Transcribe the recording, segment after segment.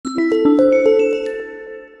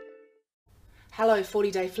Hello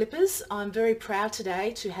 40-day flippers. I'm very proud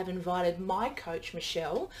today to have invited my coach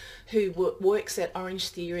Michelle, who works at Orange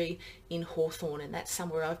Theory in Hawthorn, and that's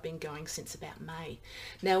somewhere I've been going since about May.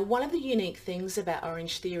 Now, one of the unique things about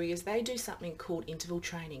Orange Theory is they do something called interval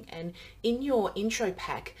training, and in your intro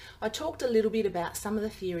pack I talked a little bit about some of the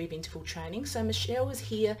theory of interval training, so Michelle was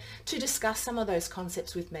here to discuss some of those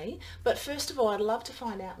concepts with me. But first of all, I'd love to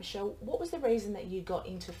find out, Michelle, what was the reason that you got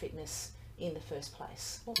into fitness in the first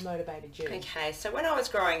place? What motivated you? Okay, so when I was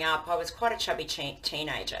growing up, I was quite a chubby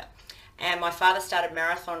teenager, and my father started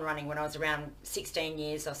marathon running when I was around 16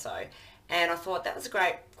 years or so, and I thought that was a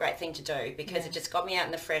great thing to do because it just got me out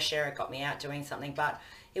in the fresh air, it got me out doing something, but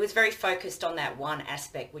it was very focused on that one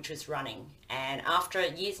aspect, which was running. And after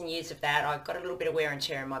years and years of that, I got a little bit of wear and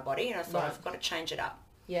tear in my body, and I thought I've got to change it up.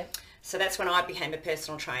 Yeah. So that's when I became a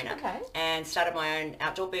personal trainer and started my own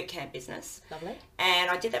outdoor boot camp business. Lovely. And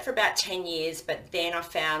I did that for about 10 years, but then I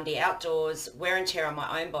found the outdoors wear and tear on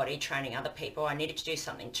my own body, training other people. I needed to do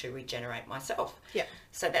something to regenerate myself. Yeah.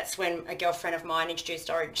 So that's when a girlfriend of mine introduced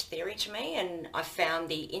Orange Theory to me, and I found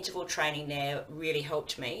the interval training there really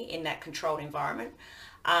helped me in that controlled environment.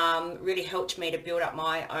 Really helped me to build up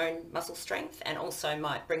my own muscle strength and also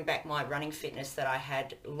bring back my running fitness that I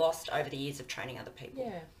had lost over the years of training other people.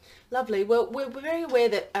 Yeah, lovely. Well, we're very aware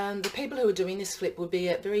that the people who are doing this flip will be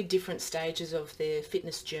at very different stages of their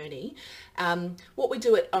fitness journey. What we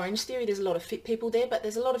do at Orange Theory, there's a lot of fit people there, but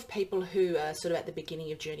there's a lot of people who are sort of at the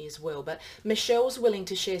beginning of journey as well. But Michelle's willing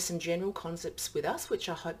to share some general concepts with us, which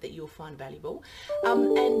I hope that you'll find valuable.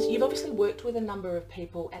 And you've obviously worked with a number of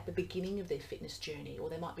people at the beginning of their fitness journey, or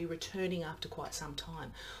they might be returning after quite some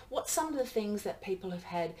time. What's some of the things that people have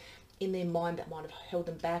had in their mind that might have held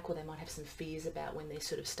them back, or they might have some fears about when they're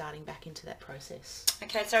sort of starting back into that process?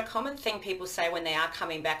 Okay, so a common thing people say when they are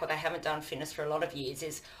coming back or they haven't done fitness for a lot of years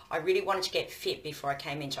is, I really wanted to get fit before I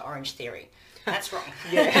came into Orange Theory. That's wrong.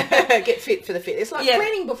 Get fit for the fit. It's like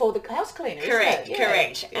cleaning before the house cleaner. Correct, isn't it?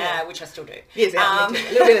 correct. Yeah. Which I still do. Yes, me too.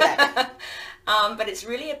 A little bit of that. But it's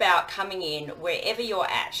really about coming in wherever you're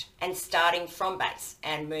at and starting from base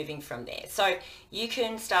and moving from there. So you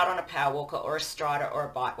can start on a power walker or a strider or a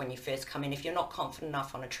bike when you first come in if you're not confident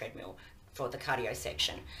enough on a treadmill for the cardio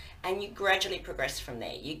section. And you gradually progress from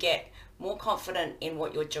there. You get more confident in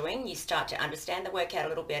what you're doing. You start to understand the workout a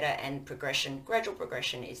little better, and gradual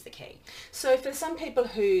progression is the key. So for some people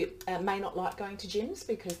who may not like going to gyms,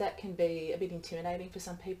 because that can be a bit intimidating for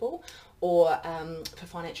some people, or for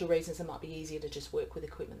financial reasons it might be easier to just work with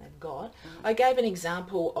equipment they've got. I gave an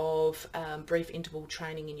example of brief interval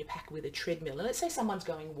training in your pack with a treadmill. And let's say someone's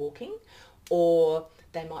going walking, or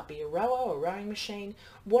they might be a rower or rowing machine.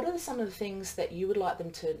 What are some of the things that you would like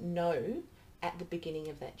them to know at the beginning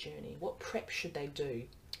of that journey? What prep should they do?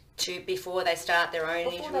 Before they start their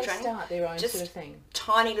own interval training? Before they start their own just sort of thing.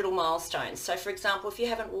 Tiny little milestones. So for example, if you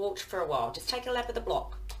haven't walked for a while, just take a lap of the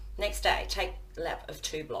block. Next day, take a lap of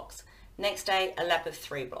 2 blocks. Next day, a lap of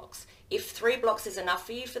 3 blocks. If 3 blocks is enough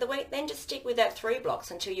for you for the week, then just stick with that 3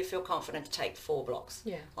 blocks until you feel confident to take 4 blocks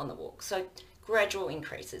on the walk. So gradual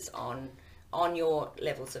increases on your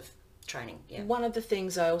levels of training. Yeah. One of the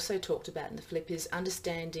things I also talked about in the flip is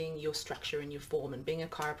understanding your structure and your form, and being a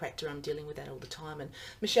chiropractor I'm dealing with that all the time, and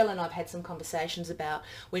Michelle and I have had some conversations about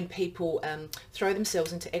when people throw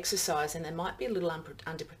themselves into exercise and they might be a little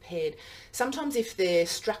underprepared. Sometimes if their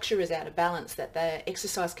structure is out of balance, that their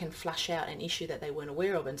exercise can flush out an issue that they weren't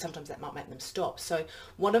aware of, and sometimes that might make them stop. So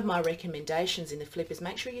one of my recommendations in the flip is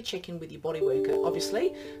make sure you check in with your body worker,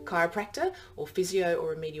 obviously chiropractor or physio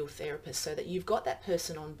or a medial therapist, so that you've got that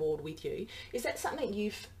person on board with you. Is that something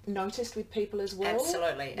you've noticed with people as well?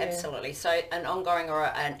 Absolutely, absolutely. So an ongoing or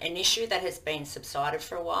an issue that has been subsided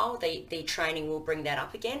for a while, the training will bring that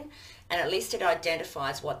up again, and at least it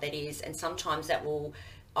identifies what that is, and sometimes that will,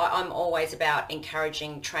 I'm always about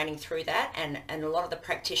encouraging training through that, and a lot of the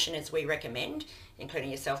practitioners we recommend, including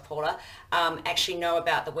yourself, Paula, actually know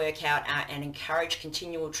about the workout and encourage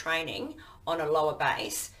continual training on a lower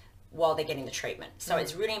base while they're getting the treatment. So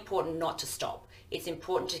it's really important not to stop. It's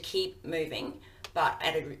important to keep moving, but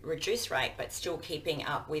at a reduced rate, but still keeping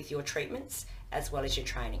up with your treatments as well as your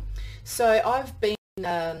training. So I've been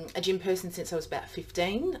a gym person since I was about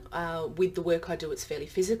 15. With the work I do, it's fairly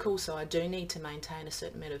physical, so I do need to maintain a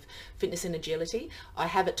certain amount of fitness and agility. I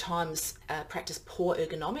have at times practiced poor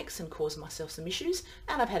ergonomics and caused myself some issues,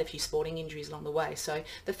 and I've had a few sporting injuries along the way. So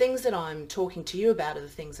the things that I'm talking to you about are the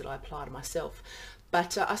things that I apply to myself.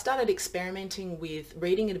 But I started experimenting with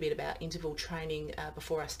reading a bit about interval training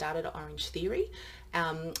before I started at Orange Theory,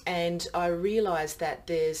 And I realised that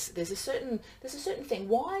there's a certain thing.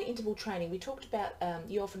 Why interval training? We talked about,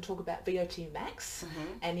 you often talk about VO2 max,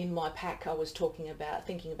 and in my pack I was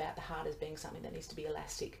thinking about the heart as being something that needs to be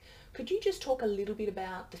elastic. Could you just talk a little bit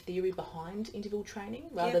about the theory behind interval training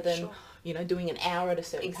rather than, doing an hour at a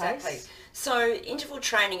certain pace? So interval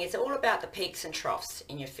training is all about the peaks and troughs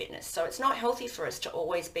in your fitness. So it's not healthy for us to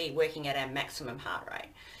always be working at our maximum heart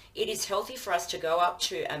rate. It is healthy for us to go up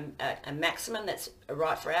to a maximum that's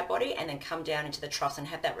right for our body and then come down into the troughs and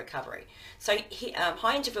have that recovery. So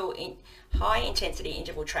high intensity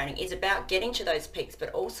interval training is about getting to those peaks,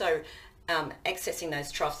 but also accessing those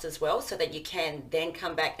troughs as well, so that you can then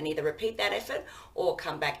come back and either repeat that effort or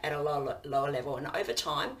come back at a lower level. And over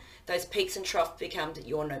time, those peaks and troughs become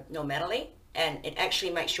your normality, and it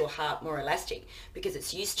actually makes your heart more elastic because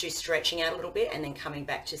it's used to stretching out a little bit and then coming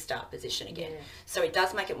back to start position again. So it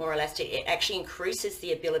does make it more elastic. It actually increases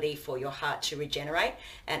the ability for your heart to regenerate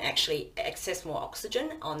and actually access more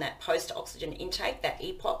oxygen on that post-oxygen intake, that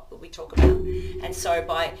EPOC that we talk about. And so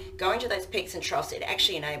by going to those peaks and troughs, it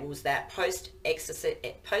actually enables that post-excess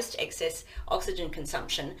oxygen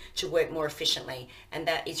consumption to work more efficiently, and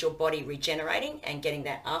that is your body regenerating and getting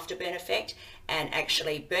that afterburn effect and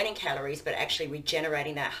actually burning calories, but actually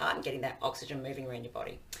regenerating that heart and getting that oxygen moving around your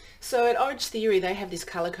body. So at Orange Theory, they have this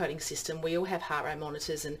colour coding system. We all have heart rate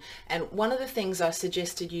monitors, and one of the things I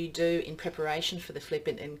suggested you do in preparation for the flip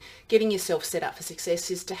and getting yourself set up for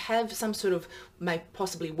success is to have some sort of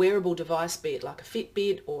possibly wearable device, be it like a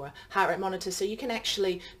Fitbit or a heart rate monitor, so you can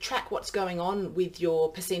actually track what's going on with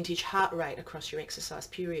your percentage heart rate across your exercise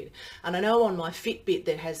period. And I know on my Fitbit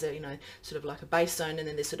there has a, sort of like a base zone, and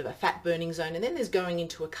then there's sort of a fat burning zone, and then there's going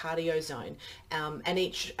into a cardio zone, and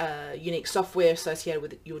each unique software associated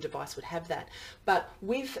with your device would have that. But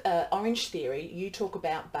with Orange Theory, you talk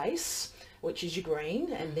about base, which is your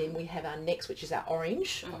green, and then we have our next, which is our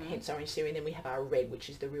orange, hence Orange Theory, and then we have our red, which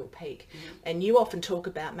is the real peak. And you often talk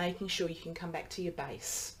about making sure you can come back to your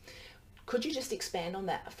base. Could you just expand on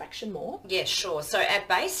that a fraction more? Yeah, sure. So our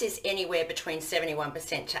base is anywhere between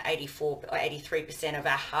 71% to 84 or 83% of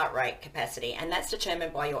our heart rate capacity, and that's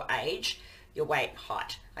determined by your age, your weight,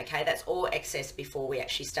 height. Okay, that's all excess before we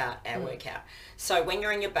actually start our workout. So when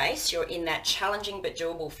you're in your base, you're in that challenging but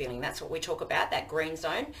doable feeling. That's what we talk about, that green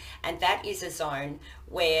zone. And that is a zone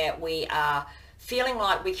where we are feeling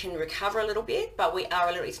like we can recover a little bit, but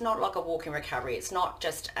it's not like a walking recovery. It's not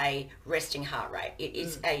just a resting heart rate. It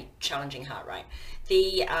is a challenging heart rate.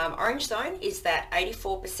 The orange zone is that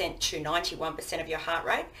 84% to 91% of your heart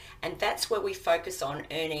rate, and that's where we focus on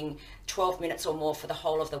earning 12 minutes or more for the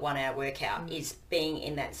whole of the 1 hour workout, is being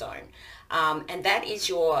in that zone. And that is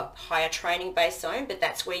your higher training base zone, but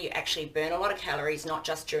that's where you actually burn a lot of calories, not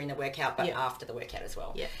just during the workout, but after the workout as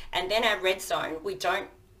well. And then our red zone, we don't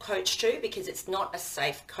coach to because it's not a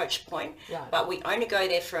safe coach point, but we only go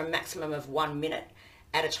there for a maximum of 1 minute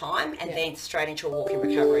at a time, and then straight into a walking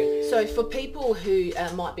recovery. So for people who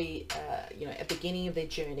might be at the beginning of their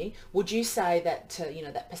journey, would you say that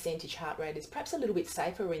that percentage heart rate is perhaps a little bit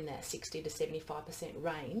safer in that 60 to 75%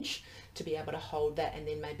 range to be able to hold that, and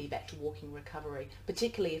then maybe back to walking recovery,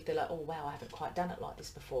 particularly if they're like, oh wow, I haven't quite done it like this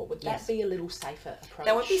before? Would that be a little safer approach?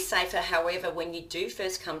 That would be safer. However, when you do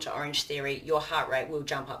first come to Orange Theory, your heart rate will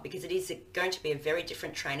jump up because it is going to be a very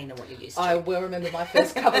different training than what you're used to. I will remember my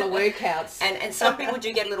first couple of workouts. And some people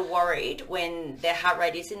do get a little worried when their heart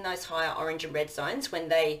rate is in those higher orange and red zones, when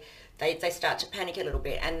they start to panic a little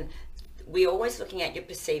bit. And we're always looking at your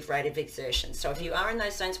perceived rate of exertion. So if you are in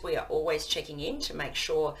those zones, we are always checking in to make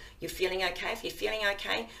sure you're feeling okay. If you're feeling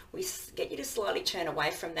okay, we get you to slightly turn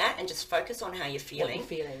away from that and just focus on how you're feeling.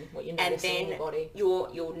 What you're noticing in your body.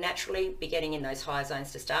 You'll naturally be getting in those higher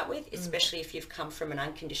zones to start with, especially if you've come from an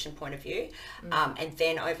unconditioned point of view. And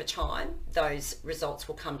then over time, those results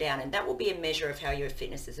will come down, and that will be a measure of how your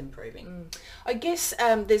fitness is improving. I guess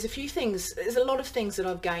there's a lot of things that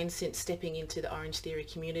I've gained since stepping into the Orange Theory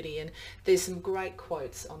community, and there's some great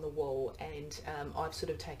quotes on the wall, and I've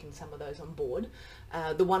sort of taken some of those on board.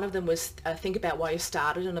 The one of them was think about why you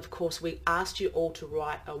started, and of course we asked you all to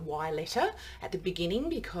write a why letter at the beginning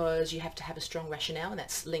because you have to have a strong rationale, and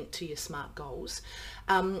that's linked to your SMART goals.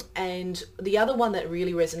 And the other one that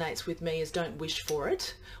really resonates with me is don't wish for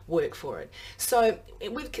it, work for it. So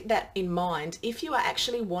with that in mind, if you are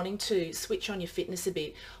actually wanting to switch on your fitness a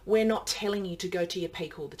bit, we're not telling you to go to your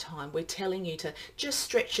peak all the time. We're telling you to just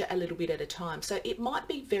stretch it a little bit at a time. So it might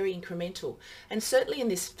be very incremental. And certainly in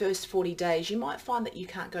this first 40 days, you might find that you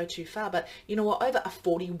can't go too far, but you know what, over a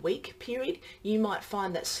 40-week period, you might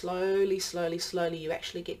find that slowly, you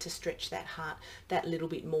actually get to stretch that heart that little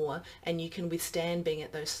bit more, and you can withstand being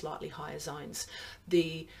at those slightly higher zones.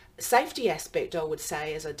 The Safety aspect, I would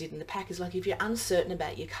say, as I did in the pack, is like if you're uncertain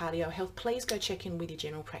about your cardio health, please go check in with your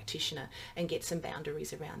general practitioner and get some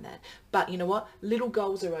boundaries around that. But you know what? Little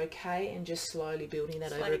goals are okay, and just slowly building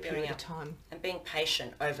that over a period of time. And being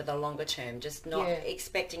patient over the longer term, just not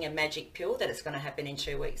expecting a magic pill that it's going to happen in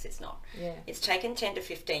 2 weeks. It's not. Yeah. It's taken 10 to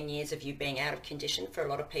 15 years of you being out of condition for a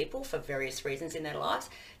lot of people for various reasons in their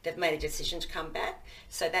lives. They've made a decision to come back.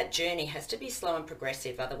 So that journey has to be slow and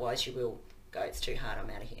progressive, otherwise you will go, it's too hard, I'm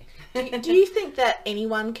out of here. Do you think that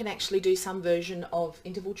anyone can actually do some version of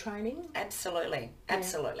interval training? Absolutely,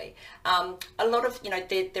 absolutely. A lot of,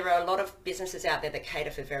 there are a lot of businesses out there that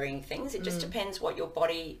cater for varying things. It just depends what your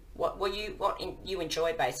body, what you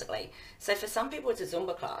enjoy, basically. So for some people, it's a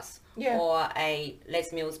Zumba class or a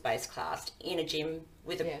Les Mills based class in a gym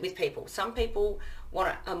with people. Some people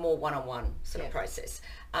want a more one-on-one sort of process.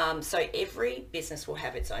 So every business will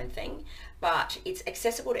have its own thing, but it's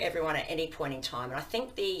accessible to everyone at any point in time. And I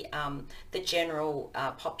think the general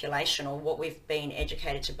population, or what we've been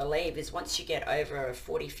educated to believe, is once you get over a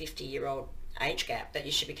 40, 50-year-old age gap, that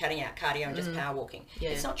you should be cutting out cardio and just power walking.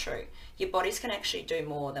 It's not true. Your bodies can actually do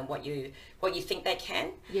more than what you think they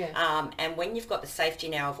can. And when you've got the safety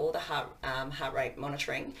now of all the heart rate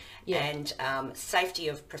monitoring and safety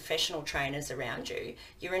of professional trainers around you,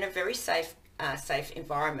 you're in a very safe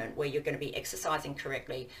environment where you're going to be exercising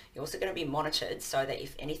correctly. You're also going to be monitored, so that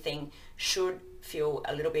if anything should feel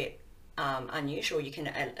a little bit unusual, you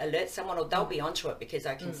can alert someone, or they'll be onto it because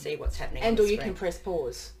they can see what's happening. And or you can press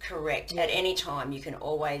pause. Correct. At any time, you can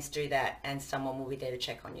always do that, and someone will be there to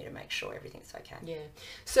check on you to make sure everything's okay. Yeah,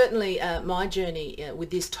 certainly my journey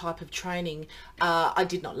with this type of training, I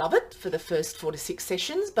did not love it for the first 4 to 6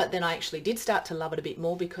 sessions, but then I actually did start to love it a bit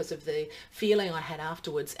more because of the feeling I had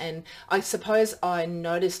afterwards. And I suppose I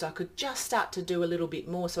noticed I could just start to do a little bit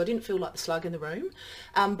more, so I didn't feel like the slug in the room.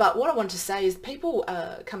 But what I want to say is people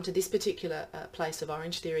come to this particular place of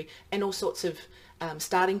Orange Theory and all sorts of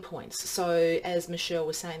starting points. So as Michelle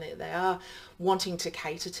was saying, that they are wanting to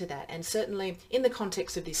cater to that, and certainly in the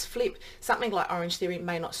context of this flip, something like Orange Theory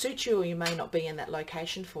may not suit you, or you may not be in that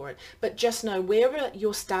location for it, but just know wherever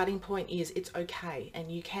your starting point is, it's okay,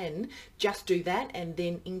 and you can just do that and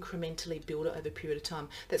then incrementally build it over a period of time.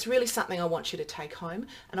 That's really something I want you to take home,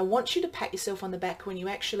 and I want you to pat yourself on the back when you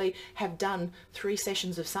actually have done 3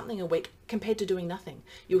 sessions of something a week compared to doing nothing.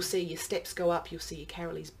 You'll see your steps go up, you'll see your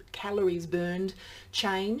calories burned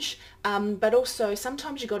change, but also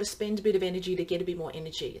sometimes you've got to spend a bit of energy to get a bit more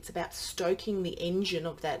energy. It's about stoking the engine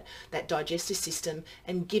of that digestive system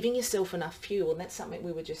and giving yourself enough fuel, and that's something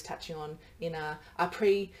we were just touching on in our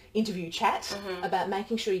pre-interview chat about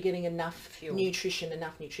making sure you're getting enough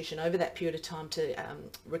nutrition over that period of time to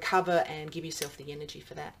recover and give yourself the energy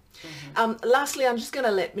for that. Lastly, I'm just going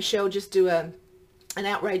to let Michelle just do an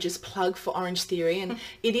outrageous plug for Orange Theory, and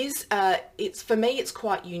it is it's, for me, it's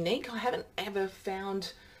quite unique. I haven't ever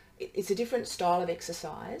found it's a different style of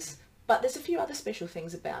exercise, but there's a few other special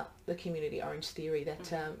things about the community Orange Theory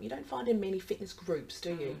that you don't find in many fitness groups,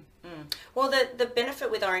 do you? Well, the benefit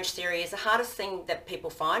with Orange Theory is the hardest thing that people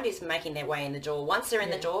find is making their way in the door. Once they're in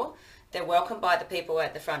the door, they're welcomed by the people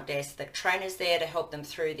at the front desk. The trainer's there to help them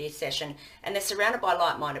through their session, and they're surrounded by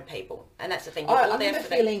like-minded people. And that's the thing. I remember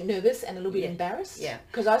feeling nervous and a little bit embarrassed.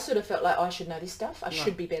 Because I sort of felt like I should know this stuff. I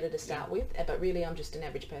should be better to start with, but really I'm just an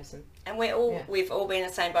average person. And we've all been in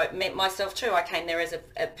the same boat. Myself too. I came there as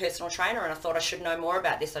a personal trainer, and I thought I should know more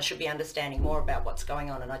about this. I should be understanding more about what's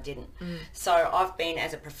going on, and I didn't. So I've been,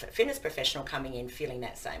 as a fitness professional, coming in feeling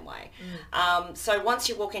that same way. So once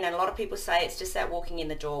you walk in, and a lot of people say it's just that walking in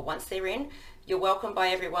the door. Once they're in, you're welcomed by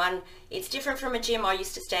everyone. It's different from a gym. I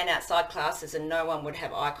used to stand outside classes and no one would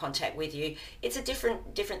have eye contact with you. It's a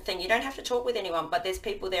different thing. You don't have to talk with anyone, but there's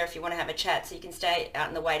people there if you want to have a chat, so you can stay out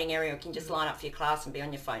in the waiting area, or you can just line up for your class and be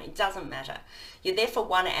on your phone. It doesn't matter. You're there for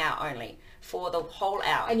 1 hour only, for the whole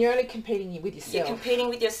hour. And you're only competing with yourself. You're competing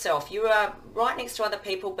with yourself. You are right next to other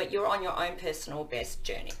people, but you're on your own personal best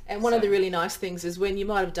journey. And one of the really nice things is when you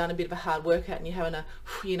might have done a bit of a hard workout and you're having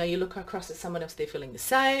you look across at someone else, they're feeling the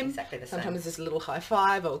same. Exactly the same. Sometimes there's a little high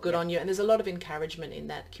five or good on you, and there's a lot of encouragement in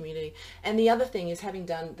that community. And the other thing is, having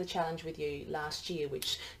done the challenge with you last year,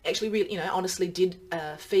 which actually really, honestly did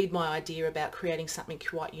feed my idea about creating something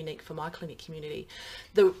quite unique for my clinic community.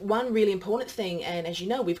 The one really important thing, and as you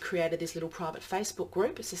know, we've created this little private Facebook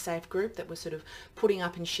group. It's a safe group that we're sort of putting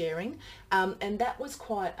up and sharing, and that was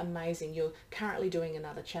quite amazing. You're currently doing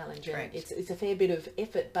another challenge, and it's a fair bit of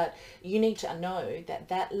effort, but you need to know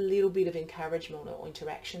that little bit of encouragement or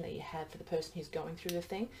interaction that you have for the person who's going through the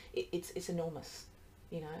thing, it's enormous.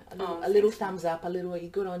 You know, a little thumbs up, a little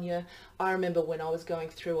good on you. I remember when I was going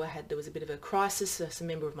through, there was a bit of a crisis. As a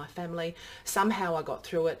member of my family, somehow I got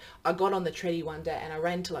through it. I got on the treadie one day and I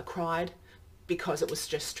ran till I cried, because it was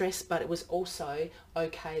just stress, but it was also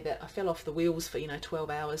okay that I fell off the wheels for, 12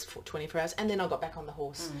 hours, for 24 hours, and then I got back on the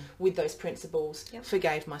horse with those principles,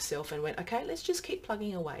 forgave myself and went, okay, let's just keep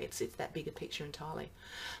plugging away. It's that bigger picture entirely.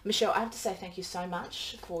 Michelle, I have to say thank you so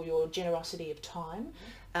much for your generosity of time.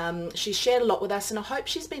 She's shared a lot with us, and I hope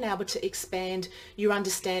she's been able to expand your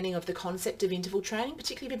understanding of the concept of interval training,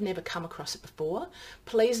 particularly if you've never come across it before.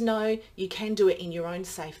 Please know you can do it in your own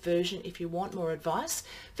safe version if you want more advice.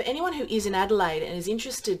 For anyone who is in Adelaide and is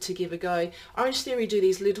interested to give a go, Orange Theory do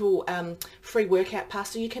these little free workout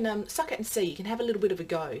passes, so you can suck it and see, you can have a little bit of a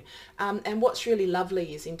go. And what's really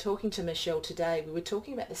lovely is in talking to Michelle today, we were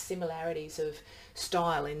talking about the similarities of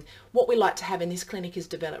style, and what we like to have in this clinic is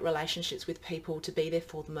develop relationships with people to be there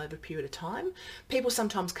for them over a period of time. People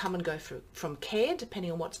sometimes come and go from care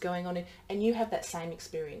depending on what's going on, and you have that same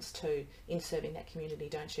experience too in serving that community,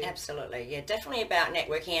 don't you? Absolutely, yeah, definitely about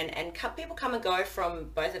networking, and people come and go from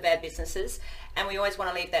both of our businesses, and we always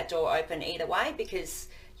want to leave that door open either way, because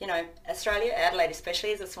Australia, Adelaide especially,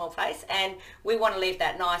 is a small place, and we want to leave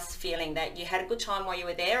that nice feeling that you had a good time while you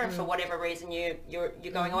were there, and for whatever reason you're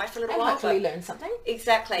going away for a little while. Hopefully learn something.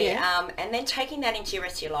 Exactly, and then taking that into your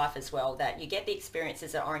rest of your life as well, that you get the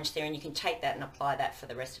experiences at Orange Theory and you can take that and apply that for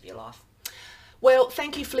the rest of your life. Well,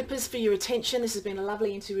 thank you, Flippers, for your attention. This has been a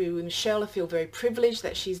lovely interview with Michelle. I feel very privileged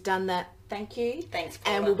that she's done that. Thank you. Thanks,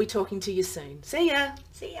 Paula. And we'll be talking to you soon. See ya.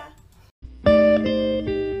 See ya.